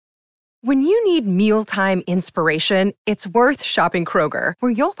When you need mealtime inspiration, it's worth shopping Kroger,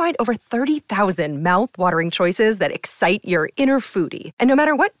 where you'll find over 30,000 mouth-watering choices that excite your inner foodie. And no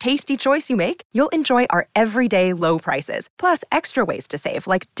matter what tasty choice you make, you'll enjoy our everyday low prices, plus extra ways to save,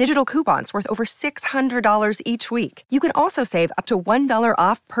 like digital coupons worth over $600 each week. You can also save up to $1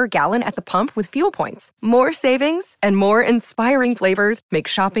 off per gallon at the pump with fuel points. More savings and more inspiring flavors make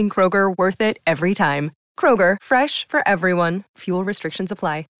shopping Kroger worth it every time. Kroger, fresh for everyone. Fuel restrictions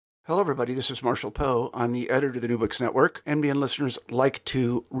apply. Hello, everybody. This is Marshall Poe. I'm the editor of the New Books Network. NBN listeners like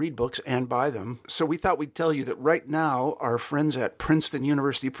to read books and buy them. So we thought we'd tell you that right now, our friends at Princeton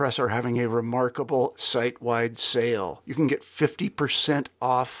University Press are having a remarkable site-wide sale. You can get 50%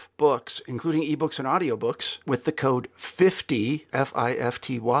 off books, including ebooks and audiobooks, with the code 50,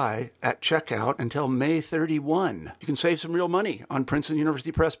 F-I-F-T-Y, at checkout until May 31. You can save some real money on Princeton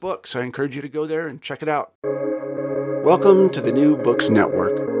University Press books. I encourage you to go there and check it out. Welcome to the New Books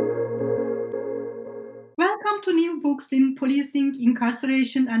Network. Welcome to New Books in Policing,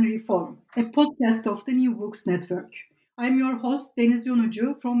 Incarceration and Reform, a podcast of the New Books Network. I'm your host, Deniz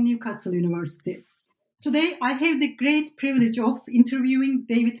Yonucu from Newcastle University. Today, I have the great privilege of interviewing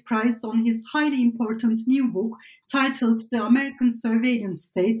David Price on his highly important new book titled The American Surveillance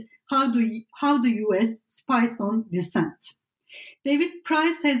State, How the U.S. Spies on Dissent. David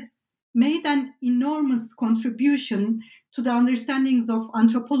Price has made an enormous contribution to the understandings of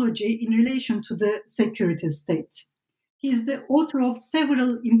anthropology in relation to the security state. He is the author of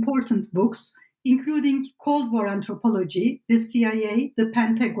several important books, including Cold War Anthropology, the CIA, the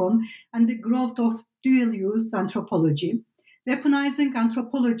Pentagon, and the Growth of Dual-Use Anthropology, Weaponizing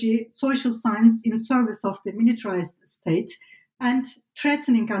Anthropology, Social Science in Service of the Militarized State, and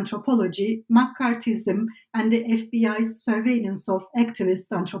Threatening Anthropology, McCarthyism, and the FBI's Surveillance of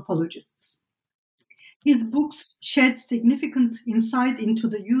Activist Anthropologists. His books shed significant insight into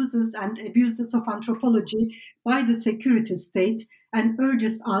the uses and abuses of anthropology by the security state and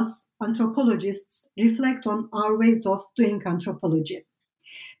urges us, anthropologists, reflect on our ways of doing anthropology.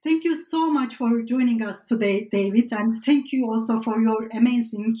 Thank you so much for joining us today, David, and thank you also for your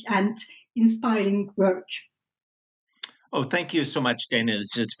amazing and inspiring work. Oh, thank you so much,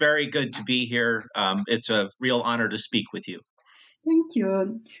 Deniz. It's very good to be here. It's a real honor to speak with you. Thank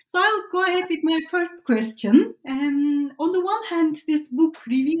you. So I'll go ahead with my first question. On the one hand, this book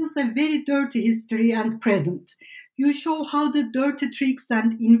reveals a very dirty history and present. You show how the dirty tricks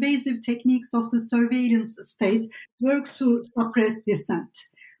and invasive techniques of the surveillance state work to suppress dissent.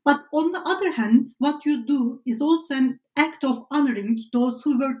 But on the other hand, what you do is also an act of honoring those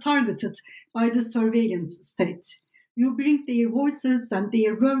who were targeted by the surveillance state. You bring their voices and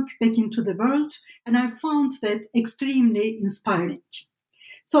their work back into the world, and I found that extremely inspiring.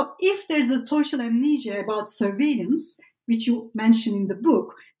 So if there's a social amnesia about surveillance, which you mention in the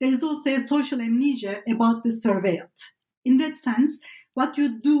book, there is also a social amnesia about the surveilled. In that sense, what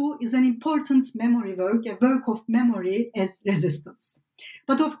you do is an important memory work, a work of memory as resistance.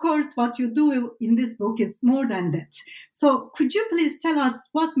 But of course, what you do in this book is more than that. So could you please tell us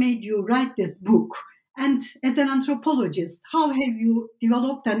what made you write this book? And as an anthropologist, how have you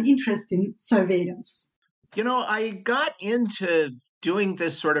developed an interest in surveillance? You know, I got into doing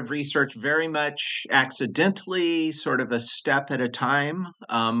this sort of research very much accidentally, sort of a step at a time.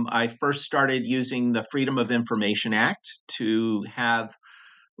 I first started using the Freedom of Information Act to have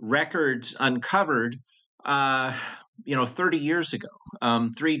records uncovered, 30 years ago,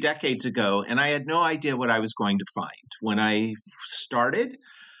 3 decades ago, and I had no idea what I was going to find. When I started,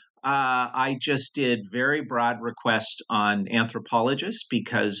 I just did very broad requests on anthropologists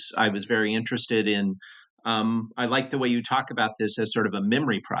because I was very interested in. I like the way you talk about this as sort of a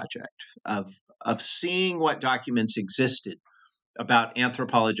memory project of seeing what documents existed about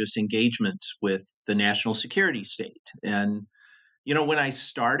anthropologist engagements with the national security state. And when I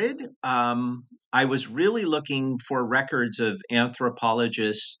started, I was really looking for records of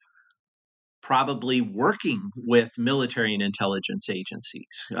anthropologists probably working with military and intelligence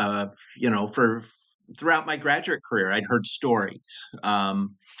agencies. For throughout my graduate career, I'd heard stories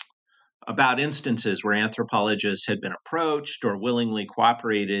about instances where anthropologists had been approached or willingly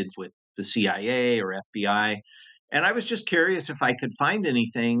cooperated with the CIA or FBI. And I was just curious if I could find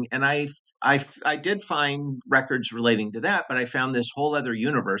anything. And I did find records relating to that, but I found this whole other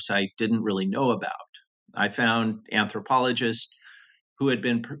universe I didn't really know about. I found anthropologists who had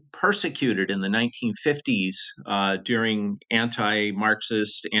been persecuted in the 1950s during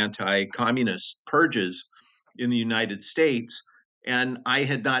anti-Marxist, anti-communist purges in the United States. And I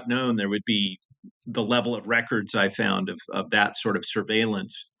had not known there would be the level of records I found of that sort of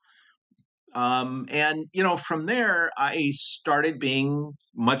surveillance. And, from there, I started being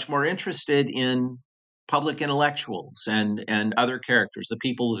much more interested in public intellectuals and other characters, the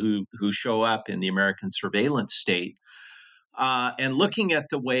people who show up in the American surveillance state, and looking at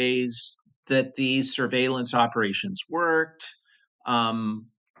the ways that these surveillance operations worked, um,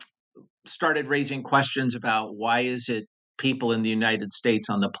 started raising questions about why is it people in the United States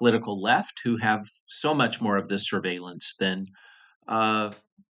on the political left who have so much more of this surveillance than uh,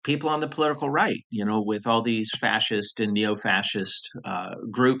 people on the political right, with all these fascist and neo-fascist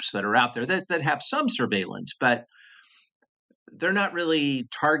groups that are out there that have some surveillance, but they're not really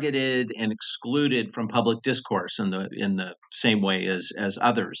targeted and excluded from public discourse in the same way as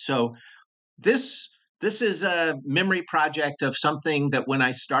others. So this is a memory project of something that when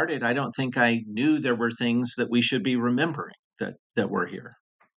I started, I don't think I knew there were things that we should be remembering that were here.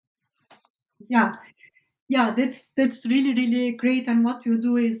 Yeah. Yeah, that's really, really great. And what you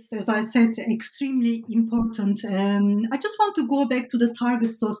do is, as I said, extremely important. I just want to go back to the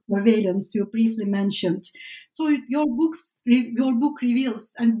targets of surveillance you briefly mentioned. So your book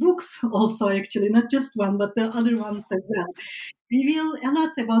reveals, and books also actually, not just one, but the other ones as well, reveal a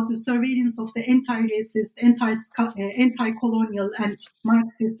lot about the surveillance of the anti-racist, anti-colonial, and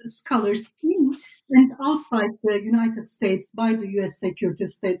Marxist scholars in and outside the United States by the U.S. security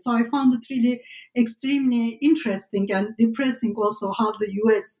state. So I found it really extremely interesting and depressing also how the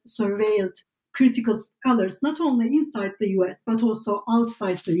U.S. surveilled critical scholars, not only inside the U.S., but also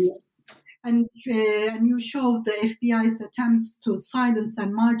outside the U.S. And you showed the FBI's attempts to silence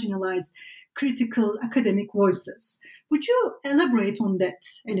and marginalize critical academic voices. Would you elaborate on that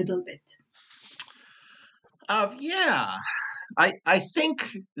a little bit? Yeah. I think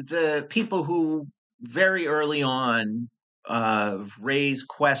the people who very early on raise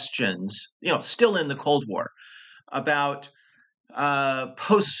questions, still in the Cold War, about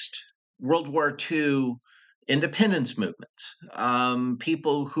post World War II independence movements,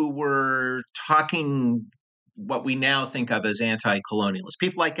 people who were talking what we now think of as anti-colonialists,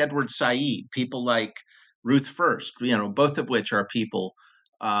 people like Edward Said, people like Ruth First, both of which are people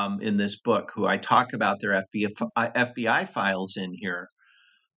in this book who I talk about their FBI files in here.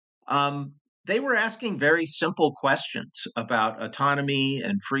 They were asking very simple questions about autonomy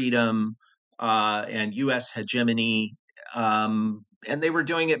and freedom and U.S. hegemony. And they were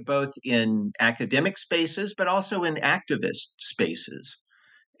doing it both in academic spaces, but also in activist spaces.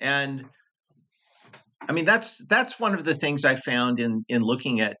 And I mean, that's one of the things I found in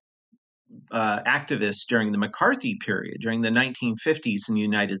looking at activists during the McCarthy period, during the 1950s in the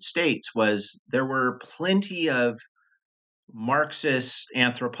United States, was there were plenty of Marxist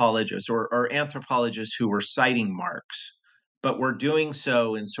anthropologists or anthropologists who were citing Marx, but were doing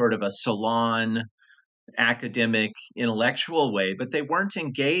so in sort of a salon, academic, intellectual way, but they weren't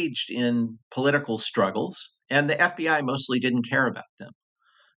engaged in political struggles, and the FBI mostly didn't care about them.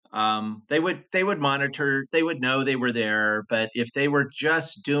 They would monitor, they would know they were there, but if they were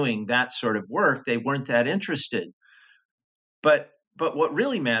just doing that sort of work, they weren't that interested. But what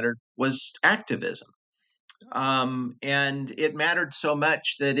really mattered was activism. And it mattered so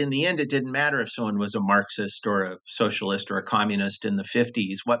much that in the end, it didn't matter if someone was a Marxist or a socialist or a communist in the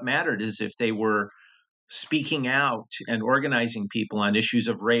 50s. What mattered is if they were speaking out and organizing people on issues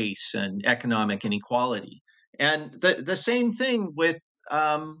of race and economic inequality. And the same thing with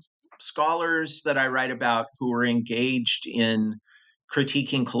scholars that I write about who are engaged in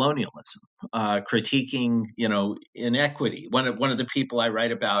critiquing colonialism, critiquing, inequity. One of the people I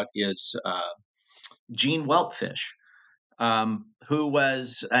write about is Jean Weltfish, who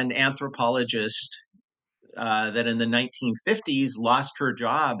was an anthropologist that in the 1950s lost her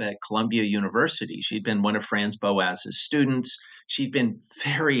job at Columbia University. She'd been one of Franz Boas's students. She'd been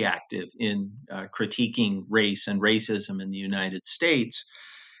very active in critiquing race and racism in the United States.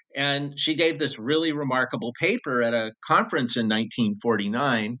 And she gave this really remarkable paper at a conference in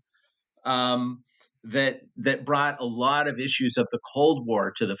 1949 that brought a lot of issues of the Cold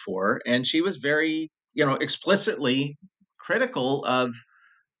War to the fore. And she was very, explicitly critical of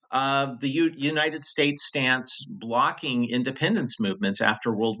the United States stance blocking independence movements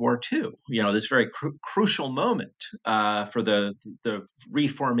after World War II. This very crucial moment for the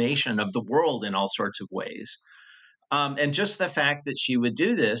reformation of the world in all sorts of ways. And just the fact that she would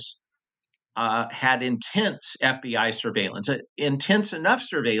do this had intense FBI surveillance, intense enough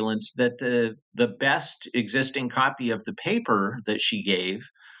surveillance that the best existing copy of the paper that she gave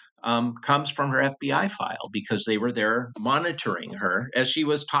comes from her FBI file, because they were there monitoring her as she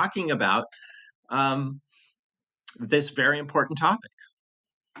was talking about this very important topic.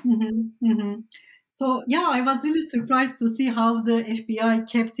 Mm-hmm, mm-hmm. So, yeah, I was really surprised to see how the FBI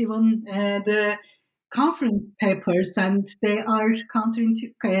kept even the conference papers, and they are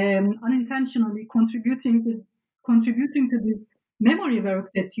unintentionally contributing to this memory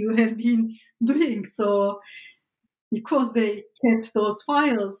work that you have been doing. So, because they kept those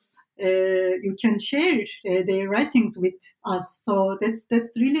files, you can share their writings with us. So that's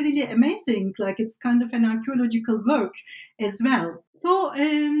really really amazing. Like it's kind of an archaeological work as well. So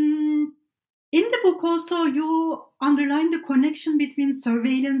in the book also you underline the connection between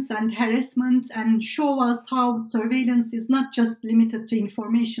surveillance and harassment and show us how surveillance is not just limited to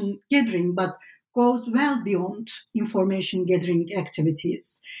information gathering but goes well beyond information gathering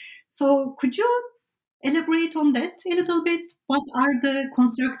activities. So could you elaborate on that a little bit? What's the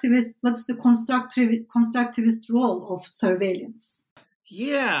constructivist role of surveillance?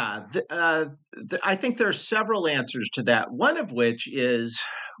 Yeah, I think there are several answers to that. One of which is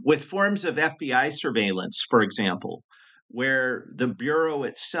with forms of FBI surveillance, for example, where the Bureau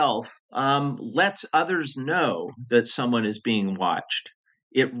itself lets others know that someone is being watched.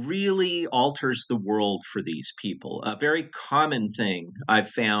 It really alters the world for these people. A very common thing I've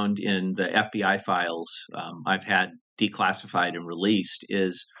found in the FBI files I've had declassified and released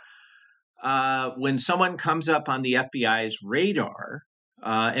is when someone comes up on the FBI's radar,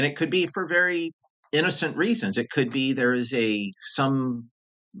 and it could be for very innocent reasons. It could be there is some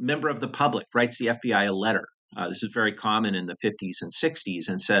member of the public writes the FBI a letter. This is very common in the 50s and 60s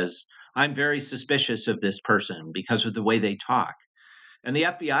and says, I'm very suspicious of this person because of the way they talk. And the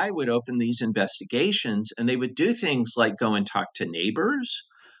FBI would open these investigations and they would do things like go and talk to neighbors.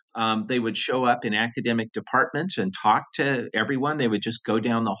 They would show up in academic departments and talk to everyone. They would just go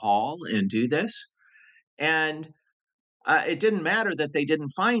down the hall and do this. And it didn't matter that they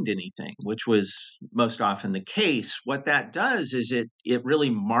didn't find anything, which was most often the case. What that does is it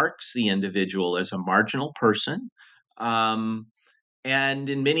really marks the individual as a marginal person. And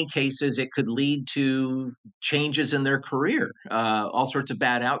in many cases, it could lead to changes in their career, all sorts of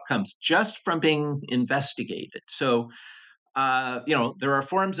bad outcomes just from being investigated. So, there are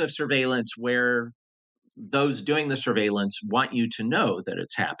forms of surveillance where those doing the surveillance want you to know that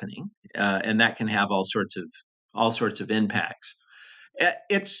it's happening, and that can have all sorts of impacts.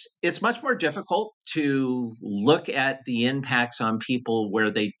 It's much more difficult to look at the impacts on people where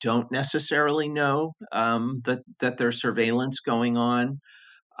they don't necessarily know that there's surveillance going on.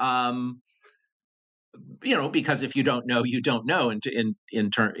 Because if you don't know, you don't know in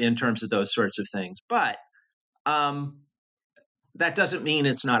terms of those sorts of things. But that doesn't mean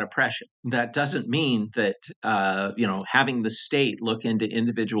it's not oppression. That doesn't mean that having the state look into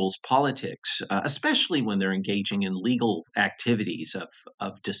individuals' politics, especially when they're engaging in legal activities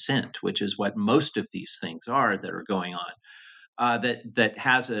of dissent, which is what most of these things are that are going on, that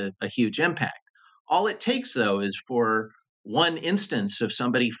has a huge impact. All it takes, though, is for one instance of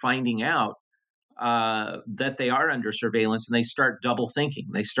somebody finding out that they are under surveillance and they start double thinking.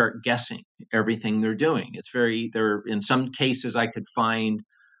 They start guessing everything they're doing. In some cases I could find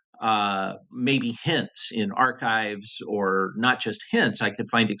maybe hints in archives, or not just hints. I could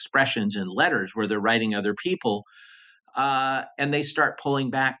find expressions in letters where they're writing other people, and they start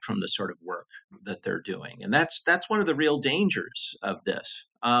pulling back from the sort of work that they're doing. And that's one of the real dangers of this.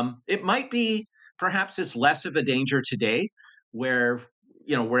 It might be, perhaps it's less of a danger today, where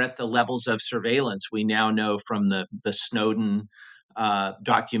we're at the levels of surveillance we now know from the Snowden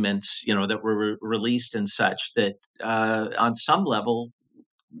documents, that were released and such, that on some level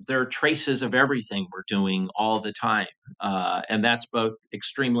there are traces of everything we're doing all the time, and that's both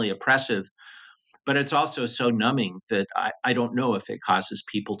extremely oppressive, but it's also so numbing that I don't know if it causes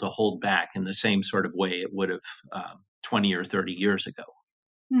people to hold back in the same sort of way it would have 20 or 30 years ago.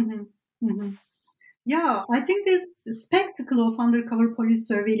 Mm-hmm. Mm-hmm. Yeah, I think this spectacle of undercover police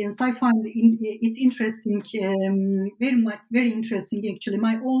surveillance, I find it interesting, very interesting actually.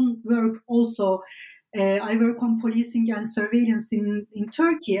 My own work also, I work on policing and surveillance in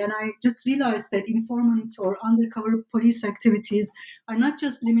Turkey, and I just realized that informant or undercover police activities are not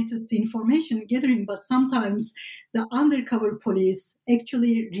just limited to information gathering, but sometimes the undercover police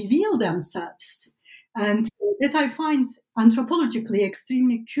actually reveal themselves. And that I find anthropologically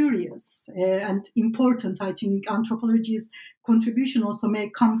extremely curious and important. I think anthropology's contribution also may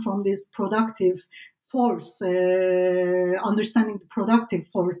come from this productive force, understanding the productive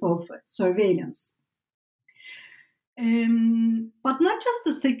force of surveillance. But not just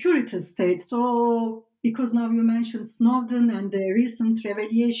the security state. So, because now you mentioned Snowden and the recent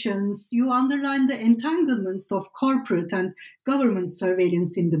revelations, you underline the entanglements of corporate and government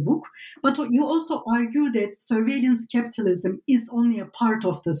surveillance in the book. But you also argue that surveillance capitalism is only a part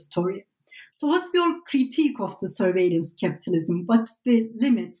of the story. So what's your critique of the surveillance capitalism? What's the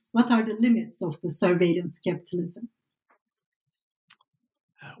limits? What are the limits of the surveillance capitalism?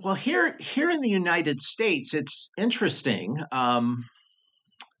 Well, here in the United States, it's interesting.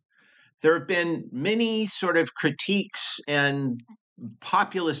 There have been many sort of critiques and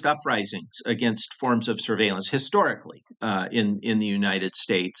populist uprisings against forms of surveillance historically in the United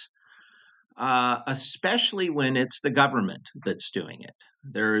States, especially when it's the government that's doing it.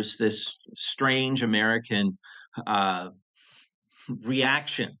 There's this strange American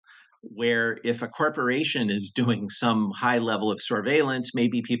reaction where if a corporation is doing some high level of surveillance,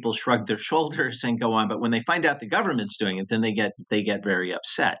 maybe people shrug their shoulders and go on. But when they find out the government's doing it, then they get very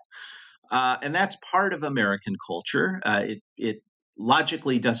upset. And that's part of American culture. It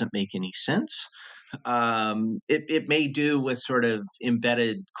logically doesn't make any sense. It may do with sort of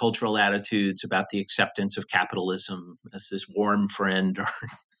embedded cultural attitudes about the acceptance of capitalism as this warm friend, or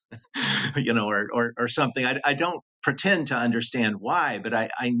or something. I don't pretend to understand why, but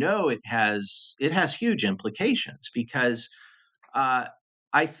I know it has huge implications because I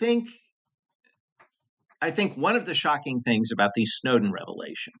think one of the shocking things about these Snowden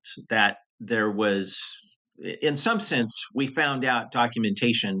revelations that there was, in some sense, we found out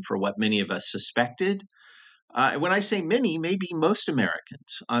documentation for what many of us suspected. When I say many, maybe most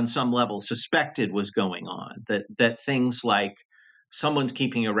Americans on some level suspected was going on, that things like someone's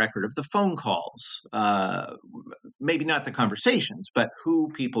keeping a record of the phone calls, maybe not the conversations, but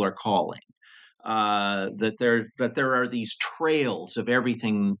who people are calling. That there are these trails of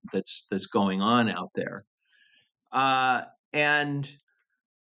everything that's going on out there, and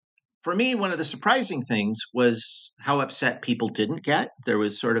for me, one of the surprising things was how upset people didn't get. There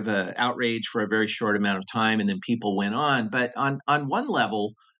was sort of an outrage for a very short amount of time, and then people went on. But on one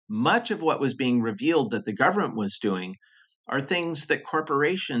level, much of what was being revealed that the government was doing are things that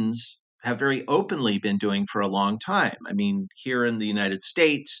corporations have very openly been doing for a long time. I mean, here in the United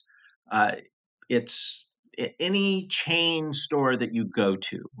States, it's any chain store that you go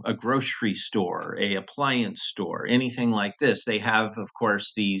to, a grocery store, a appliance store, anything like this, they have, of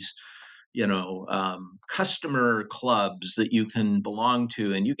course, these, customer clubs that you can belong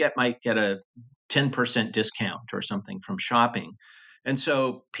to, and you might get a 10% discount or something from shopping. And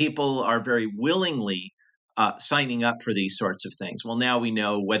so people are very willingly signing up for these sorts of things. Well, now we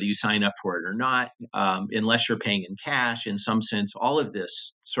know whether you sign up for it or not, unless you're paying in cash, in some sense, all of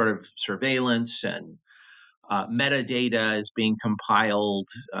this sort of surveillance and metadata is being compiled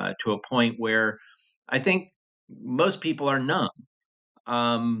to a point where I think most people are numb.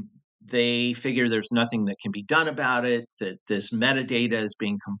 They figure there's nothing that can be done about it, that this metadata is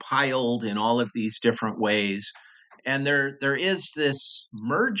being compiled in all of these different ways. And there is this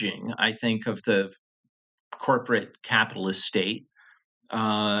merging, I think, of the corporate capitalist state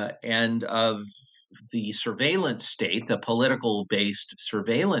and of the surveillance state, the political-based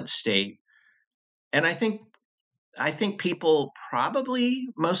surveillance state. And I think people probably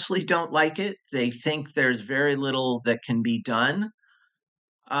mostly don't like it. They think there's very little that can be done.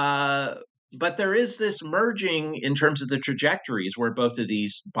 But there is this merging in terms of the trajectories where both of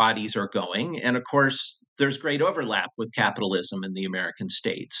these bodies are going. And of course, there's great overlap with capitalism in the American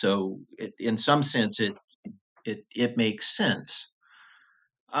state. So in some sense, it makes sense.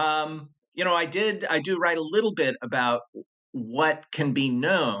 I do write a little bit about what can be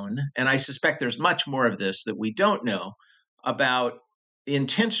known, and I suspect there's much more of this that we don't know about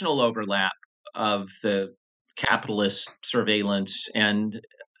intentional overlap of the capitalist surveillance and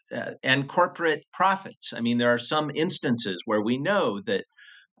corporate profits. I mean, there are some instances where we know that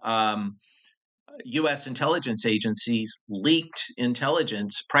U.S. intelligence agencies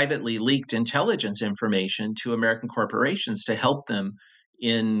privately leaked intelligence information to American corporations to help them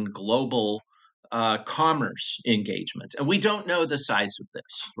in global commerce engagements. And we don't know the size of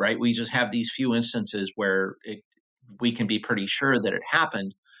this, right? We just have these few instances where we can be pretty sure that it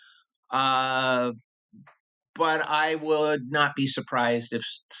happened. But I would not be surprised if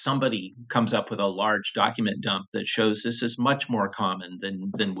somebody comes up with a large document dump that shows this is much more common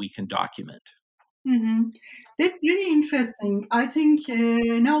than we can document. Mm-hmm. That's really interesting. I think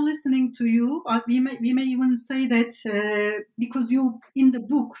now listening to you, we may even say that because you in the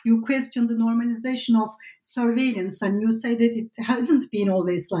book you question the normalization of surveillance, and you say that it hasn't been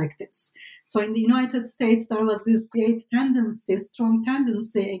always like this. So in the United States, there was this strong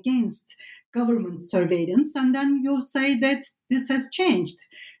tendency against government surveillance, and then you say that this has changed,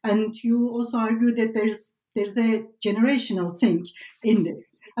 and you also argue that there's a generational thing in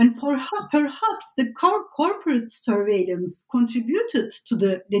this. And perhaps the corporate surveillance contributed to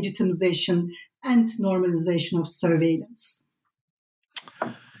the legitimization and normalization of surveillance.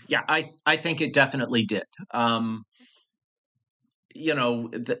 Yeah, I think it definitely did.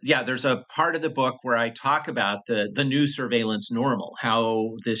 There's a part of the book where I talk about the new surveillance normal, how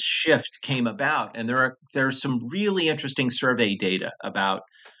this shift came about, and there's some really interesting survey data about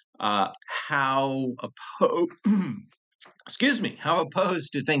how how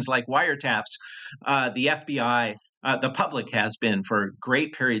opposed to things like wiretaps the FBI, the public has been for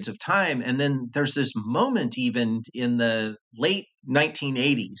great periods of time. And then there's this moment even in the late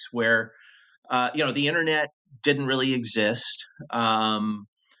 1980s where the internet didn't really exist.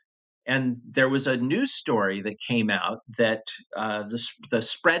 And there was a news story that came out that the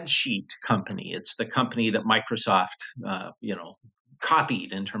Spreadsheet company, it's the company that Microsoft,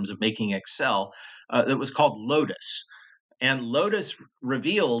 copied in terms of making Excel, that was called Lotus. And Lotus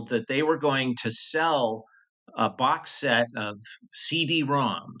revealed that they were going to sell a box set of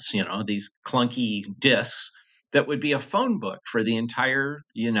CD-ROMs, these clunky discs that would be a phone book for the entire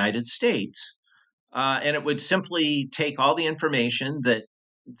United States. And it would simply take all the information that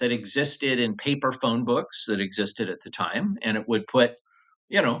existed in paper phone books that existed at the time, and it would put,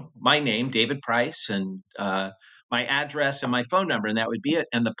 my name, David Price, and my address and my phone number, and that would be it.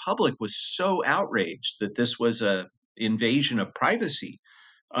 And the public was so outraged that this was a invasion of privacy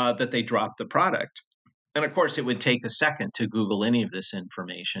that they dropped the product. And of course, it would take a second to Google any of this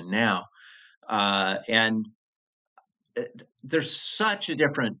information now. And there's such a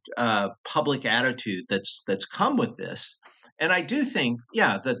different public attitude that's come with this. And I do think,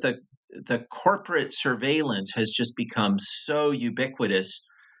 that the corporate surveillance has just become so ubiquitous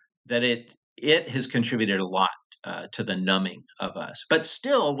that it has contributed a lot to the numbing of us. But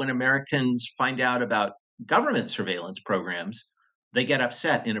still, when Americans find out about government surveillance programs, they get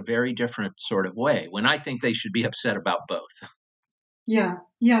upset in a very different sort of way, when I think they should be upset about both. Yeah,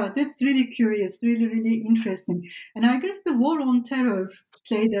 that's really curious, really, really interesting. And I guess the war on terror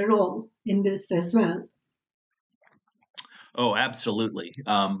played a role in this as well. Oh, absolutely.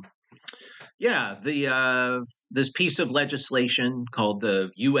 This piece of legislation called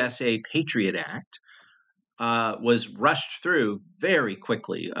the USA Patriot Act was rushed through very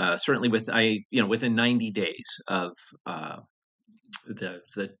quickly, certainly within 90 days of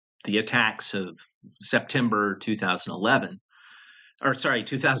the attacks of September 2001,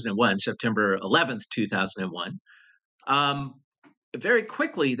 September 11th, 2001. Very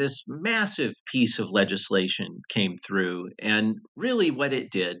quickly, this massive piece of legislation came through, and really what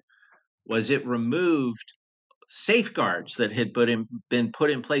it did was it removed safeguards that had been put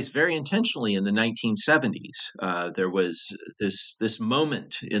in place very intentionally in the 1970s. There was this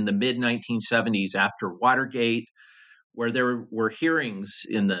moment in the mid-1970s after Watergate where there were hearings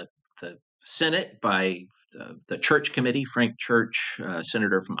in the Senate by the Church Committee. Frank Church,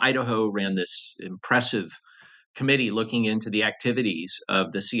 senator from Idaho, ran this impressive committee looking into the activities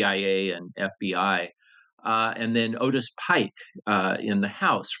of the CIA and FBI. And then Otis Pike in the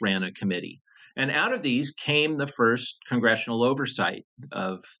House ran a committee. And out of these came the first congressional oversight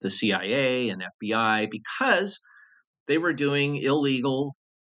of the CIA and FBI, because they were doing illegal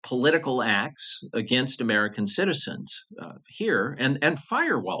political acts against American citizens here, and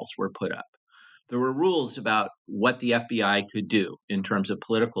firewalls were put up. There were rules about what the FBI could do in terms of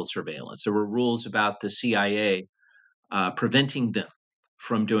political surveillance. There were rules about the CIA preventing them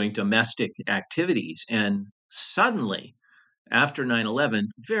from doing domestic activities. And suddenly, after 9/11,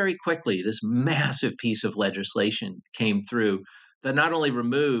 very quickly, this massive piece of legislation came through that not only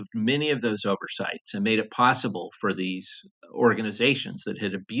removed many of those oversights and made it possible for these organizations that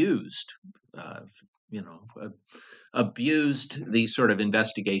had abused these sort of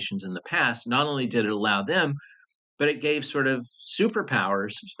investigations in the past. Not only did it allow them, but it gave sort of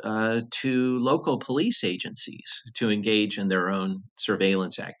superpowers to local police agencies to engage in their own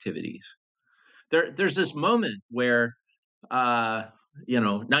surveillance activities. There's this moment where,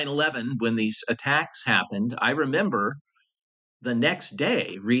 9/11, when these attacks happened, I remember the next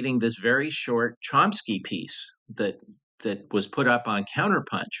day reading this very short Chomsky piece that was put up on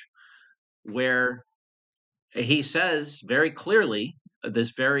Counterpunch, where he says very clearly this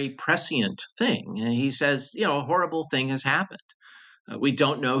very prescient thing. And he says, a horrible thing has happened. We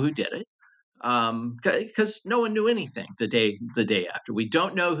don't know who did it, because no one knew anything the day after. We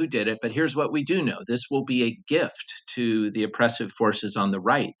don't know who did it, but here's what we do know. This will be a gift to the oppressive forces on the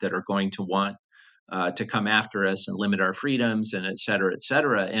right that are going to want to come after us and limit our freedoms, and et cetera, et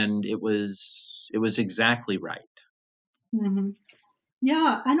cetera. And it was exactly right. Mm-hmm.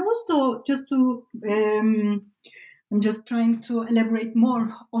 Yeah, and also just to, I'm just trying to elaborate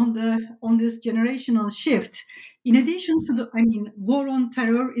more on this generational shift. In addition to war on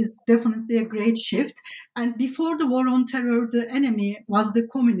terror is definitely a great shift. And before the war on terror, the enemy was the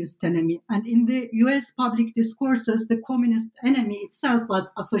communist enemy. And in the US public discourses, the communist enemy itself was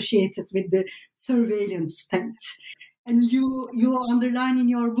associated with the surveillance state. And you underline in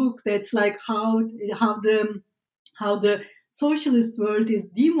your book that like how the socialist world is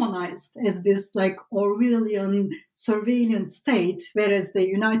demonized as this like Orwellian surveillance state, whereas the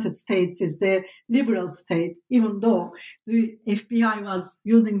United States is the liberal state, even though the FBI was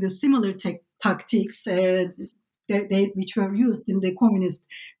using the similar tactics which were used in the communist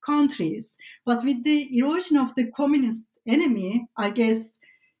countries. But with the erosion of the communist enemy, I guess,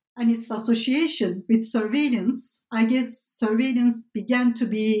 and its association with surveillance, I guess surveillance began to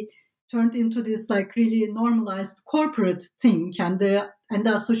be turned into this like really normalized corporate thing, and the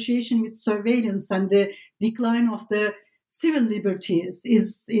association with surveillance and the decline of the civil liberties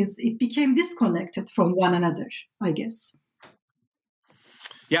is it became disconnected from one another, I guess.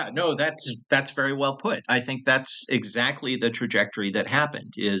 Yeah, no, that's very well put. I think that's exactly the trajectory that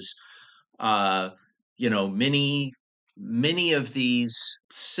happened. Is many of these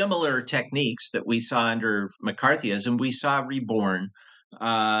similar techniques that we saw under McCarthyism, we saw reborn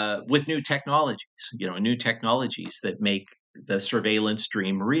with new technologies. New technologies that make the surveillance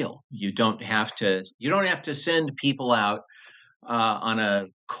dream real. You don't have to send people out on a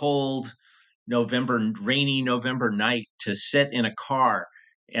cold rainy November night to sit in a car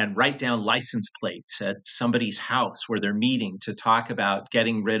and write down license plates at somebody's house where they're meeting to talk about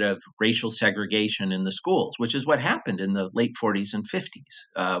getting rid of racial segregation in the schools, which is what happened in the late 40s and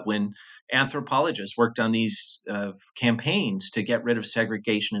 50s when anthropologists worked on these campaigns to get rid of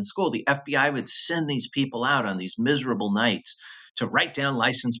segregation in school. The FBI would send these people out on these miserable nights to write down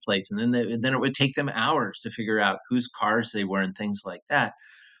license plates, and then it would take them hours to figure out whose cars they were and things like that.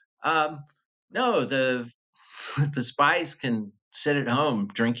 No, the spies can sit at home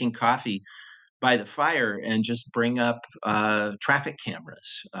drinking coffee by the fire and just bring up traffic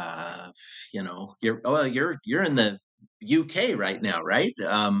cameras. You're in the UK right now, right?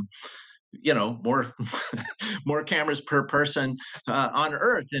 More more cameras per person on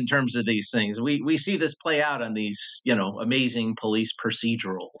Earth in terms of these things. We see this play out on these amazing police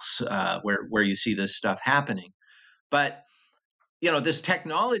procedurals where you see this stuff happening, but this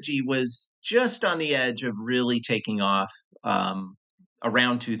technology was just on the edge of really taking off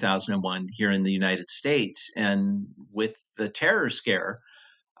around 2001 here in the United States. And with the terror scare,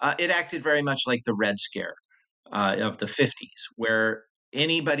 it acted very much like the Red Scare of the 50s, where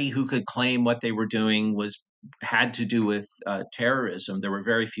anybody who could claim what they were doing had to do with terrorism. There were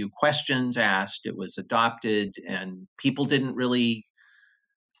very few questions asked. It was adopted, and people didn't really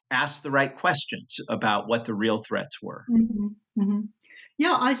ask the right questions about what the real threats were. Mm-hmm. Mm-hmm.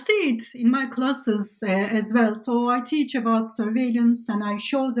 Yeah, I see it in my classes as well. So I teach about surveillance, and I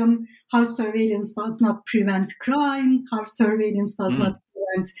show them how surveillance does not prevent crime, how surveillance does not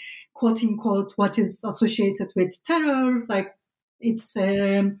prevent, quote unquote, what is associated with terror. Like it's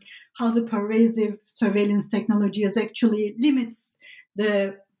how the pervasive surveillance technology is actually limits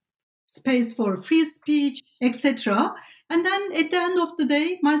the space for free speech, etc. And then at the end of the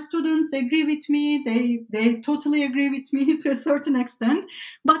day, my students agree with me. They totally agree with me to a certain extent.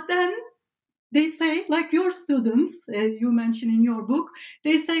 But then they say, like your students, you mentioned in your book,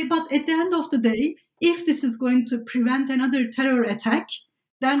 they say, but at the end of the day, if this is going to prevent another terror attack,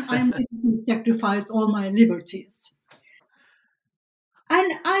 then I'm going to sacrifice all my liberties.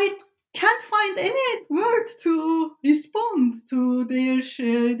 And I can't find any word to respond to their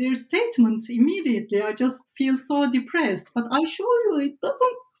statement immediately. I just feel so depressed. But I assure you, it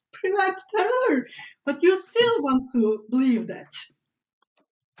doesn't prevent terror. But you still want to believe that.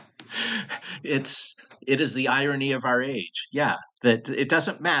 It is the irony of our age. Yeah, that it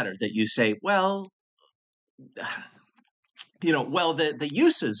doesn't matter that you say, well, the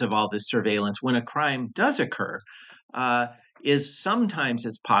uses of all this surveillance when a crime does occur is sometimes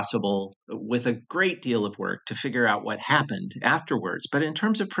it's possible with a great deal of work to figure out what happened afterwards. But in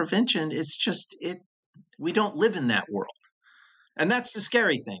terms of prevention, we don't live in that world. And that's the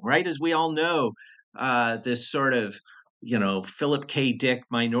scary thing, right? As we all know, this sort of, Philip K. Dick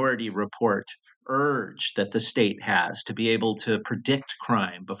Minority Report urge that the state has to be able to predict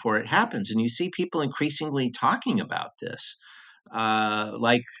crime before it happens. And you see people increasingly talking about this.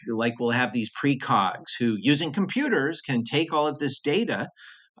 Like we'll have these precogs who, using computers, can take all of this data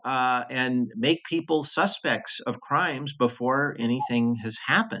and make people suspects of crimes before anything has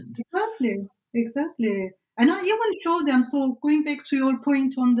happened. Exactly. And I even show them, so going back to your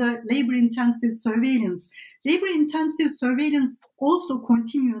point on the labor-intensive surveillance, labor-intensive surveillance also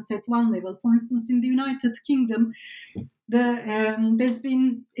continues at one level. For instance, in the United Kingdom, it's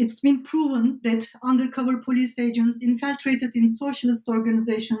been proven that undercover police agents infiltrated in socialist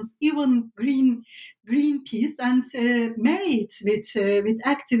organizations, even Greenpeace, and married with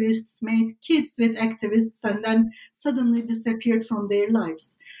activists, made kids with activists, and then suddenly disappeared from their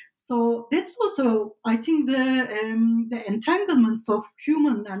lives. So that's also, I think, the entanglements of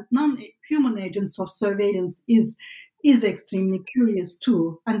human and non-human agents of surveillance is extremely curious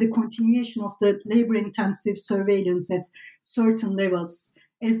too, and the continuation of the labor-intensive surveillance at certain levels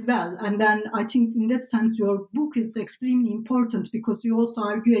as well. And then I think in that sense your book is extremely important, because you also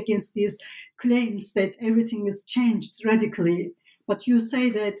argue against these claims that everything is changed radically. But you say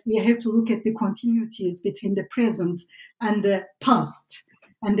that we have to look at the continuities between the present and the past,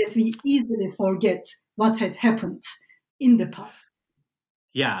 and that we easily forget what had happened in the past.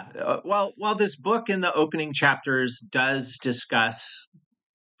 Yeah. While this book in the opening chapters does discuss,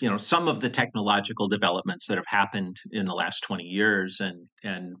 some of the technological developments that have happened in the last 20 years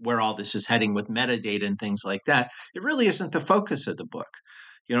and where all this is heading with metadata and things like that, it really isn't the focus of the book.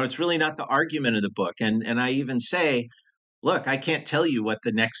 It's really not the argument of the book. And I even say, look, I can't tell you what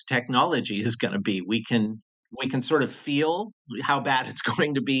the next technology is going to be. We can sort of feel how bad it's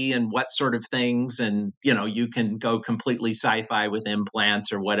going to be and what sort of things. And, you can go completely sci-fi with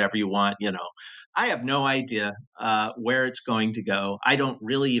implants or whatever you want. I have no idea where it's going to go. I don't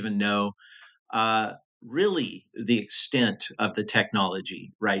really even know really the extent of the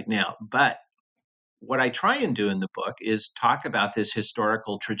technology right now. But what I try and do in the book is talk about this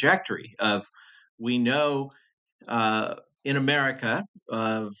historical trajectory of, we know in America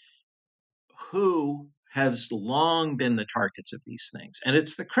of who has long been the targets of these things. And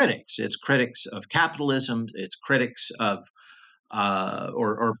it's the critics. It's critics of capitalism. It's critics of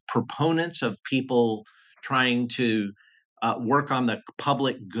or proponents of people trying to work on the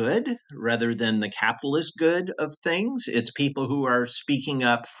public good rather than the capitalist good of things. It's people who are speaking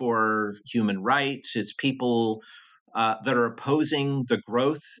up for human rights. It's people that are opposing the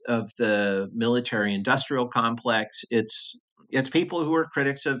growth of the military-industrial complex. It's people who are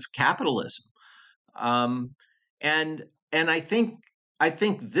critics of capitalism. And I think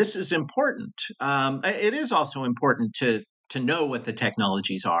this is important. It is also important to know what the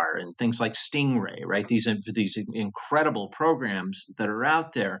technologies are, and things like Stingray, right? These incredible programs that are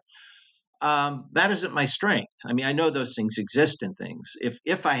out there. That isn't my strength. I mean, I know those things exist in things.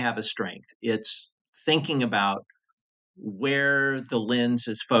 If I have a strength, it's thinking about where the lens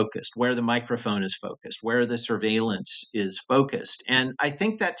is focused, where the microphone is focused, where the surveillance is focused. And I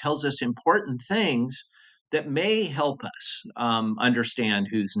think that tells us important things that may help us understand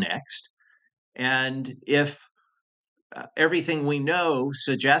who's next. And if everything we know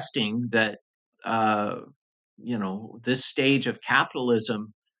suggesting that, this stage of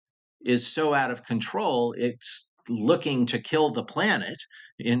capitalism is so out of control, it's looking to kill the planet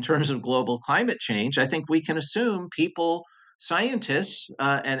in terms of global climate change, I think we can assume people, scientists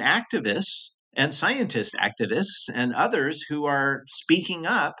and activists, and scientist activists and others who are speaking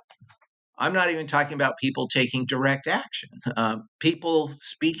up. I'm not even talking about people taking direct action. People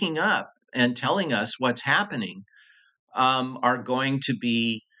speaking up and telling us what's happening are going to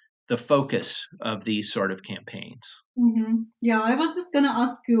be the focus of these sort of campaigns. Mm-hmm. Yeah, I was just going to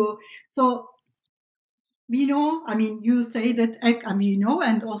ask you. So we know, I mean, you say that,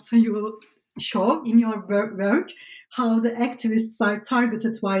 and also you show in your work how the activists are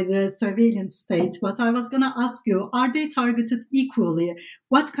targeted by the surveillance state. But I was going to ask you, are they targeted equally?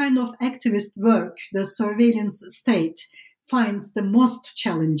 What kind of activist work the surveillance state finds the most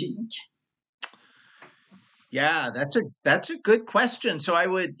challenging? Yeah, that's a good question. So I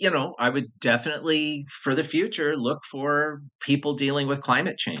would definitely for the future look for people dealing with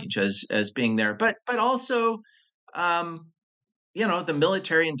climate change as being there, but also, the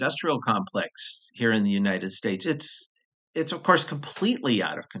military industrial complex here in the United States. It's of course completely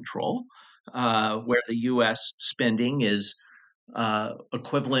out of control, where the U.S. spending is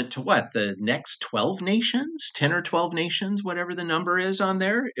equivalent to what, the next 12 nations, 10 or 12 nations, whatever the number is on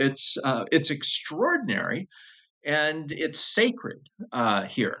there. It's extraordinary, and it's sacred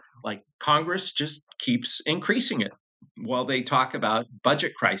here. Like, Congress just keeps increasing it while they talk about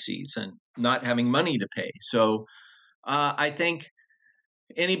budget crises and not having money to pay. So I think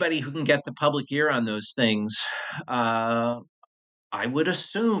anybody who can get the public ear on those things, I would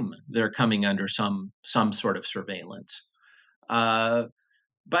assume they're coming under some sort of surveillance. But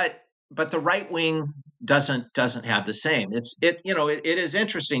the right wing doesn't have the same. It is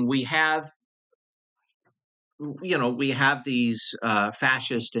interesting. We have these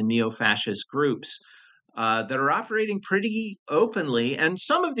fascist and neo-fascist groups that are operating pretty openly. And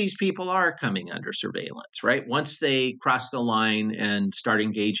some of these people are coming under surveillance, right? Once they cross the line and start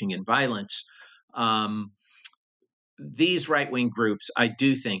engaging in violence, these right-wing groups, I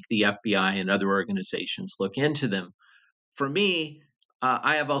do think the FBI and other organizations look into them. For me,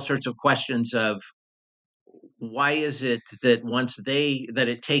 I have all sorts of questions of why is it that that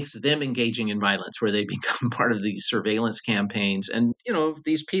it takes them engaging in violence where they become part of these surveillance campaigns, and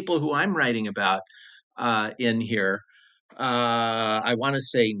these people who I'm writing about in here, I want to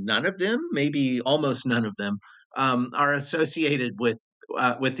say none of them, maybe almost none of them, are associated with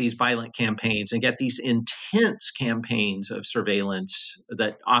these violent campaigns and get these intense campaigns of surveillance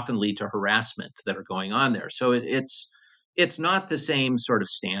that often lead to harassment that are going on there. So it's not the same sort of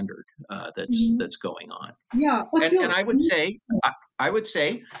standard that's going on. Yeah, but And I would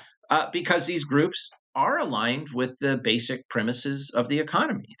say because these groups are aligned with the basic premises of the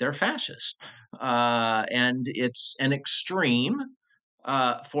economy. They're fascist, and it's an extreme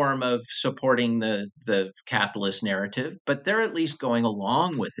form of supporting the capitalist narrative, but they're at least going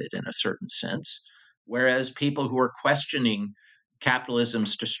along with it in a certain sense. Whereas people who are questioning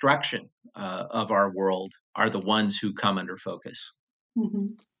capitalism's destruction of our world are the ones who come under focus.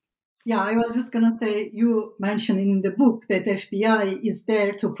 Mm-hmm. Yeah, I was just going to say, you mentioned in the book that FBI is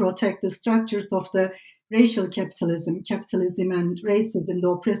there to protect the structures of the racial capitalism and racism, the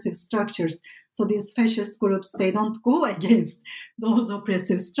oppressive structures. So these fascist groups, they don't go against those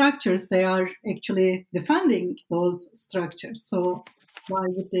oppressive structures. They are actually defending those structures. So why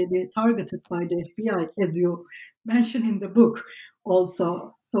would they be targeted by the FBI, as you mentioned in the book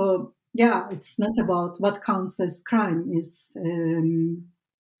also? So yeah, it's not about what counts as crime is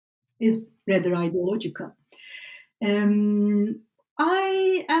rather ideological.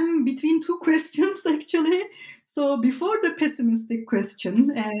 I am between two questions, actually. So before the pessimistic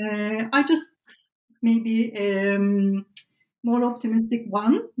question, I just maybe more optimistic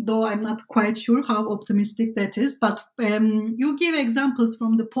one, though I'm not quite sure how optimistic that is. But you give examples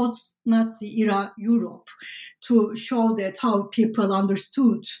from the post-Nazi era Europe to show that how people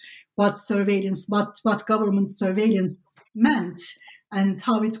understood what surveillance, what government surveillance meant, and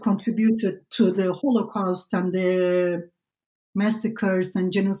how it contributed to the Holocaust and the massacres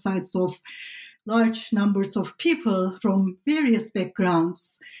and genocides of large numbers of people from various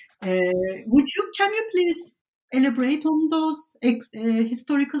backgrounds. Can you please elaborate on those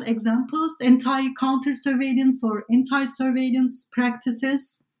historical examples, anti-counter-surveillance or anti-surveillance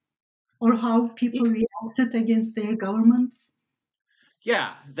practices, or how people reacted against their governments?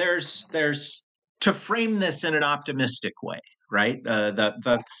 Yeah, there's to frame this in an optimistic way, right?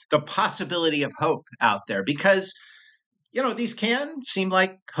 The possibility of hope out there, because these can seem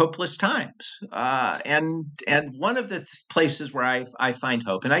like hopeless times, and one of the places where I find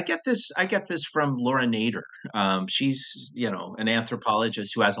hope, and I get this from Laura Nader. She's an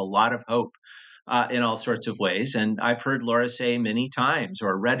anthropologist who has a lot of hope in all sorts of ways, and I've heard Laura say many times,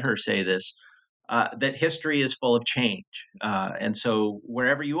 or read her say this. That history is full of change. And so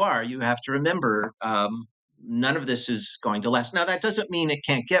wherever you are, you have to remember none of this is going to last. Now, that doesn't mean it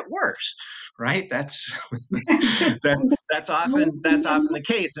can't get worse, right? That's often the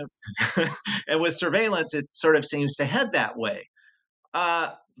case. And with surveillance, it sort of seems to head that way.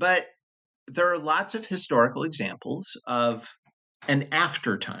 But there are lots of historical examples of an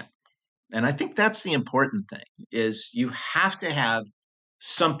after time. And I think that's the important thing, is you have to have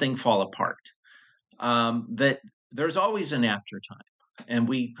something fall apart. That there's always an after time, and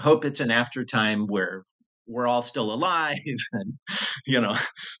we hope it's an after time where we're all still alive, and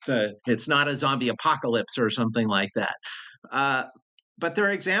it's not a zombie apocalypse or something like that. But there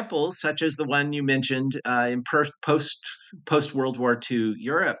are examples such as the one you mentioned in post World War II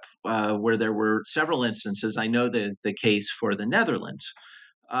Europe, where there were several instances. I know the case for the Netherlands,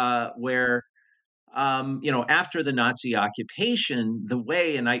 where after the Nazi occupation, the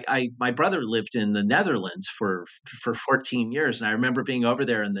way, and my brother lived in the Netherlands for 14 years. And I remember being over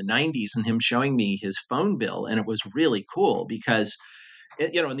there in the 90s and him showing me his phone bill. And it was really cool because,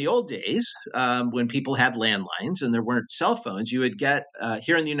 in the old days, when people had landlines and there weren't cell phones, you would get,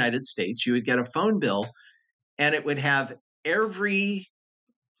 here in the United States, you would get a phone bill and it would have every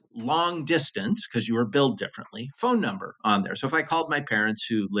long distance, because you were billed differently, phone number on there. So if I called my parents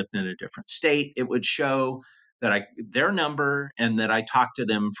who lived in a different state, it would show that their number and that I talked to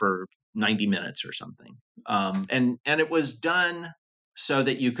them for 90 minutes or something. And it was done so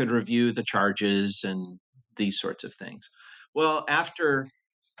that you could review the charges and these sorts of things. Well, after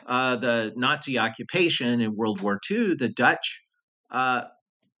the Nazi occupation in World War II, the Dutch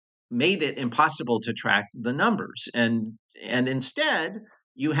made it impossible to track the numbers. And instead,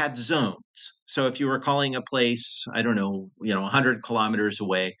 you had zones. So if you were calling a place, I don't know, 100 kilometers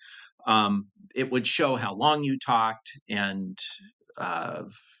away, it would show how long you talked and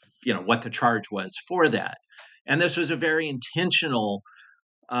what the charge was for that. And this was a very intentional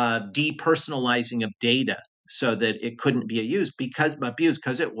depersonalizing of data so that it couldn't be abused because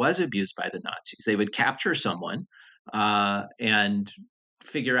it was abused by the Nazis. They would capture someone and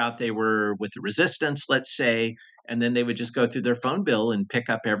figure out they were with the resistance, let's say, and then they would just go through their phone bill and pick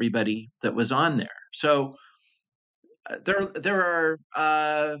up everybody that was on there. So there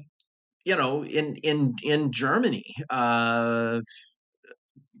are in Germany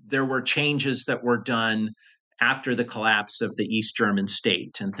there were changes that were done after the collapse of the East German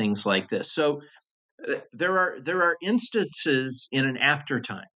state and things like this. So there are instances in an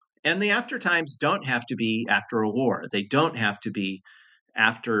aftertime, and the aftertimes don't have to be after a war. They don't have to be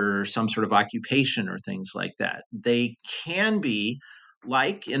after some sort of occupation or things like that. They can be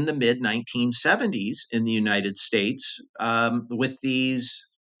like in the mid-1970s in the United States with these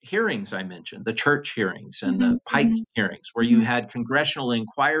hearings I mentioned, the Church hearings and the Pike hearings, where you had congressional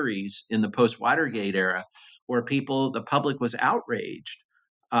inquiries in the post-Watergate era where the public was outraged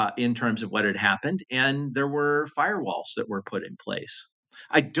in terms of what had happened, and there were firewalls that were put in place.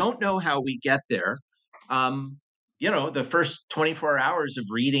 I don't know how we get there. The first 24 hours of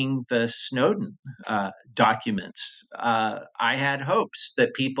reading the Snowden documents, I had hopes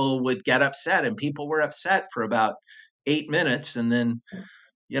that people would get upset, and people were upset for about 8 minutes and then,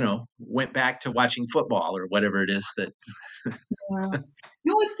 went back to watching football or whatever it is that.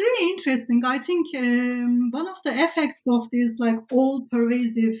 No, it's really interesting. I think one of the effects of this all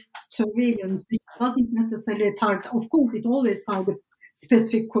pervasive surveillance, it doesn't necessarily target, of course, it always targets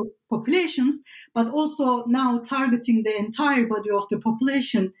specific populations, but also now targeting the entire body of the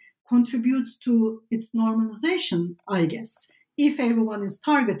population contributes to its normalization, I guess. If everyone is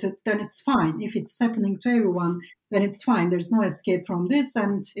targeted, then it's fine. If it's happening to everyone, then it's fine. There's no escape from this,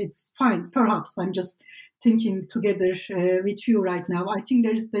 and it's fine. Perhaps I'm just thinking together with you right now. I think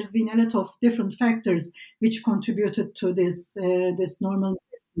there's been a lot of different factors which contributed to this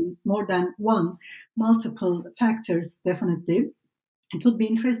normalization, more than one, multiple factors, definitely. It would be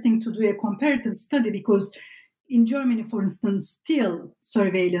interesting to do a comparative study because in Germany, for instance, still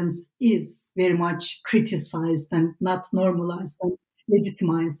surveillance is very much criticized and not normalized and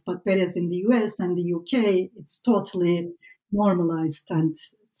legitimized. But whereas in the US and the UK, it's totally normalized and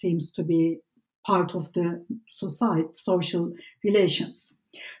seems to be part of the social relations.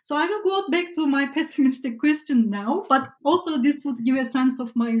 So I will go back to my pessimistic question now, but also this would give a sense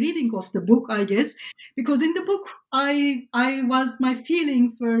of my reading of the book, I guess, because in the book, my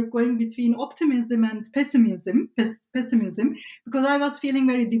feelings were going between optimism and pessimism, because I was feeling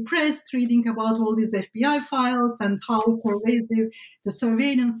very depressed reading about all these FBI files and how pervasive the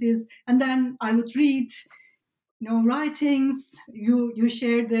surveillance is. And then I would read writings, you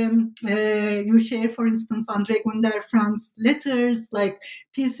share them, you share, for instance, André Gunder Frank's letters, like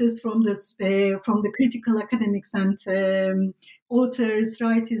pieces from the critical academics and authors,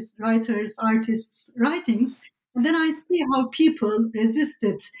 writers, artists' writings. And then I see how people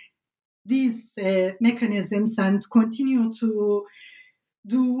resisted these mechanisms and continue to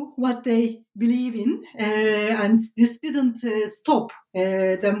do what they believe in. And this didn't stop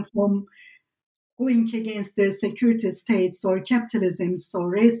them from going against the security states or capitalism's or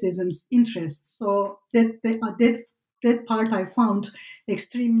racism's interests. So that part I found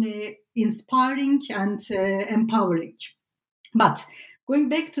extremely inspiring and empowering. But going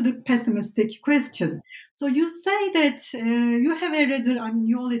back to the pessimistic question, so you say that you have a rather,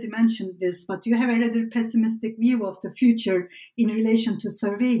 you already mentioned this, but you have a rather pessimistic view of the future in relation to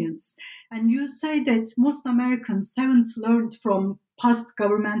surveillance. And you say that most Americans haven't learned from past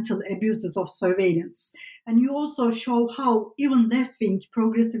governmental abuses of surveillance. And you also show how even left-wing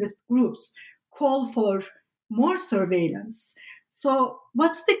progressivist groups call for more surveillance. So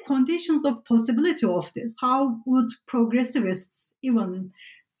what's the conditions of possibility of this? How would progressivists even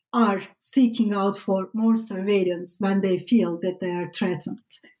are seeking out for more surveillance when they feel that they are threatened?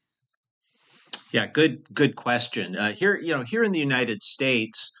 Yeah, good question. Here in the United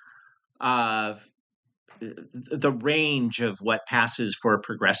States, the range of what passes for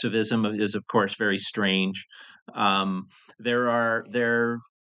progressivism is, of course, very strange. Since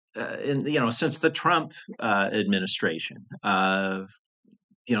the Trump administration,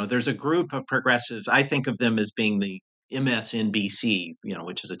 there's a group of progressives. I think of them as being the MSNBC,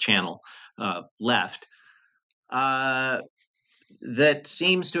 which is a channel left, that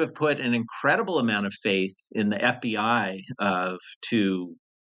seems to have put an incredible amount of faith in the FBI to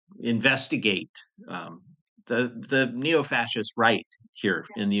investigate the neo-fascist right here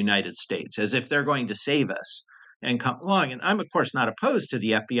in the United States, as if they're going to save us and come along. And I'm, of course, not opposed to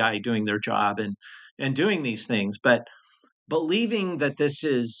the FBI doing their job and doing these things, but believing that this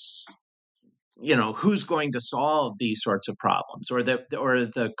is, who's going to solve these sorts of problems, or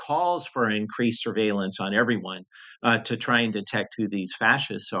the calls for increased surveillance on everyone to try and detect who these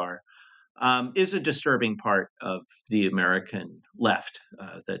fascists are, is a disturbing part of the American left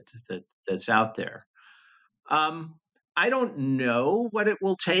that's out there. I don't know what it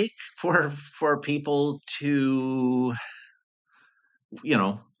will take for people to,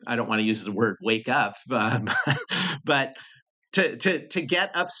 I don't want to use the word wake up, but to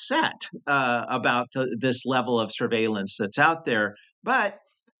get upset about this level of surveillance that's out there. But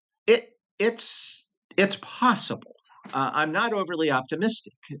it's possible. I'm not overly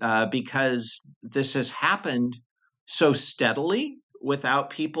optimistic because this has happened so steadily without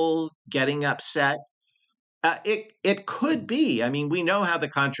people getting upset. It could be. I mean, we know how the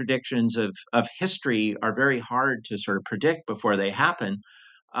contradictions of history are very hard to sort of predict before they happen.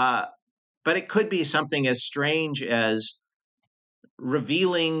 But it could be something as strange as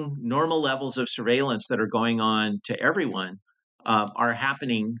revealing normal levels of surveillance that are going on to everyone are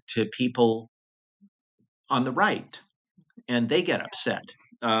happening to people on the right, and they get upset.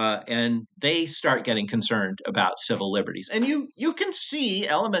 And they start getting concerned about civil liberties. And you can see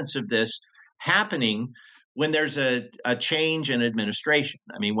elements of this happening when there's a change in administration.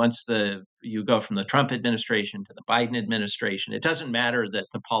 I mean, once you go from the Trump administration to the Biden administration, it doesn't matter that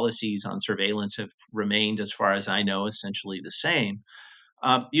the policies on surveillance have remained, as far as I know, essentially the same.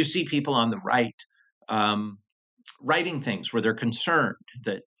 You see people on the right writing things where they're concerned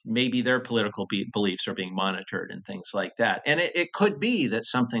that maybe their political beliefs are being monitored and things like that. And it could be that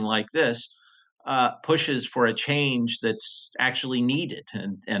something like this pushes for a change that's actually needed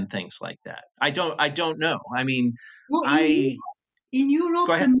and things like that. I don't know. I mean, in Europe,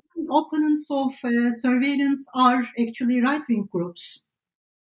 the main opponents of surveillance are actually right-wing groups.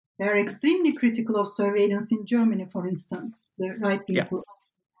 They are extremely critical of surveillance in Germany, for instance, the right-wing group.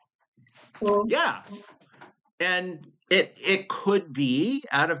 So, and it could be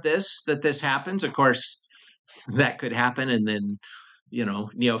out of this that this happens. Of course, that could happen, and then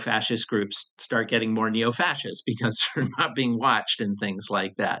neo-fascist groups start getting more neo-fascist because they're not being watched and things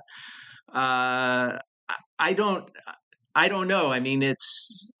like that. I don't know. I mean,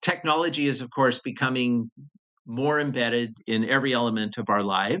 technology is, of course, becoming more embedded in every element of our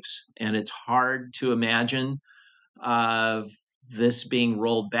lives, and it's hard to imagine this being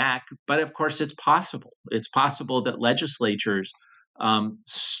rolled back. But of course, it's possible. It's possible that legislatures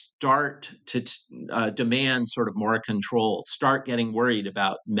start to demand sort of more control, start getting worried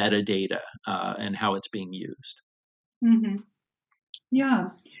about metadata and how it's being used. Mm-hmm.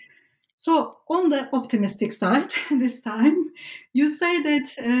 Yeah. So on the optimistic side, this time, you say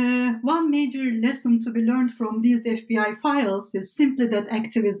that one major lesson to be learned from these FBI files is simply that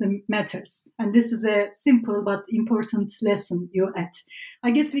activism matters. And this is a simple but important lesson you add. I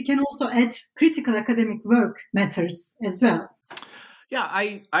guess we can also add critical academic work matters as well. Yeah,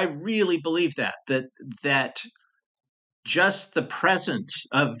 I really believe that just the presence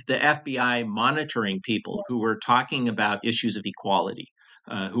of the FBI monitoring people who were talking about issues of equality,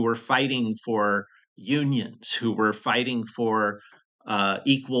 who were fighting for unions, who were fighting for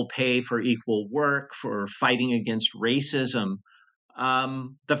equal pay for equal work, for fighting against racism,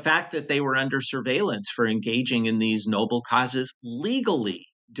 the fact that they were under surveillance for engaging in these noble causes, legally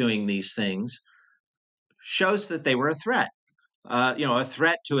doing these things, shows that they were a threat. A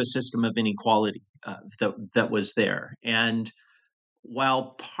threat to a system of inequality that was there. And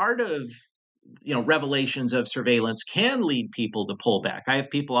while part of revelations of surveillance can lead people to pull back, I have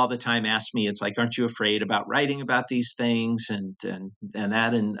people all the time ask me, it's like, aren't you afraid about writing about these things and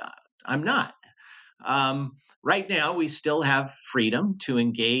that? And I'm not. Right now, we still have freedom to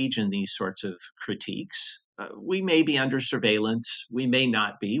engage in these sorts of critiques. We may be under surveillance. We may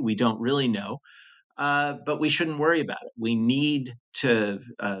not be. We don't really know. But we shouldn't worry about it. We need to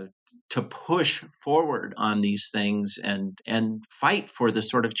push forward on these things and fight for the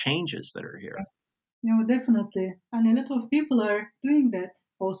sort of changes that are here. Definitely. And a lot of people are doing that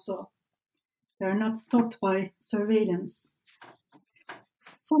also. They're not stopped by surveillance.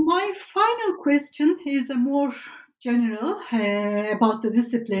 So my final question is a more general about the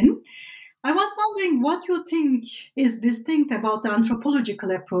discipline. I was wondering what you think is distinct about the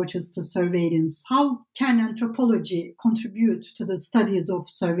anthropological approaches to surveillance. How can anthropology contribute to the studies of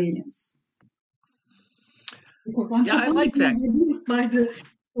surveillance? Because anthropology I like that. is used by the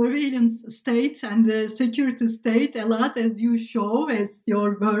surveillance state and the security state a lot, as you show, as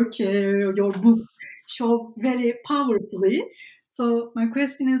your work, your book show very powerfully. So my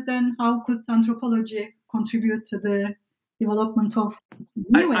question is then, how could anthropology contribute to the development of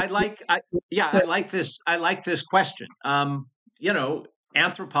new? I like this. I like this question.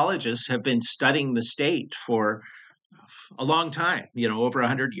 Anthropologists have been studying the state for a long time, over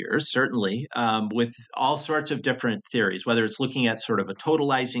 100 years, certainly, with all sorts of different theories, whether it's looking at sort of a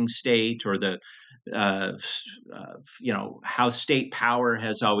totalizing state or the, how state power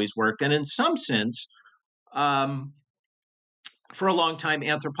has always worked. And in some sense, for a long time,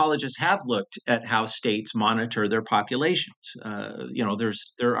 anthropologists have looked at how states monitor their populations.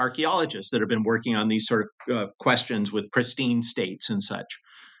 There are archaeologists that have been working on these sort of questions with pristine states and such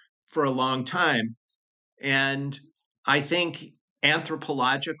for a long time. And I think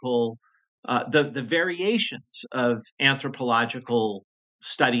anthropological, the variations of anthropological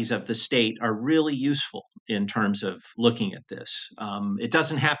studies of the state are really useful in terms of looking at this. It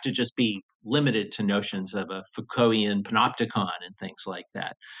doesn't have to just be limited to notions of a Foucaultian panopticon and things like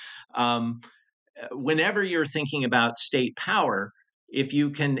that. Whenever you're thinking about state power, if you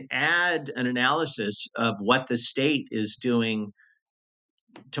can add an analysis of what the state is doing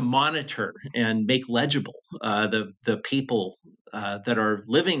to monitor and make legible the people that are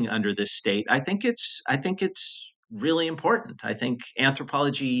living under this state, I think it's really important. I think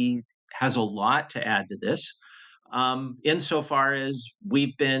anthropology has a lot to add to this, insofar as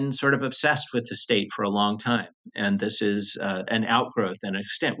we've been sort of obsessed with the state for a long time, and this is an outgrowth and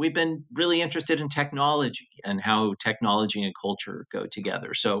extent. We've been really interested in technology and how technology and culture go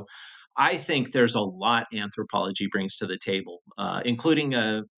together. So I think there's a lot anthropology brings to the table, including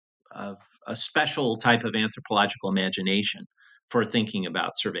a special type of anthropological imagination for thinking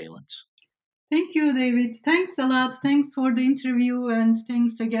about surveillance. Thank you, David. Thanks a lot. Thanks for the interview, and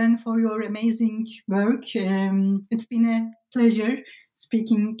thanks again for your amazing work. It's been a pleasure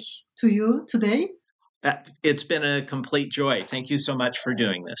speaking to you today. It's been a complete joy. Thank you so much for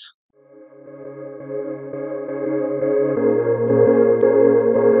doing this.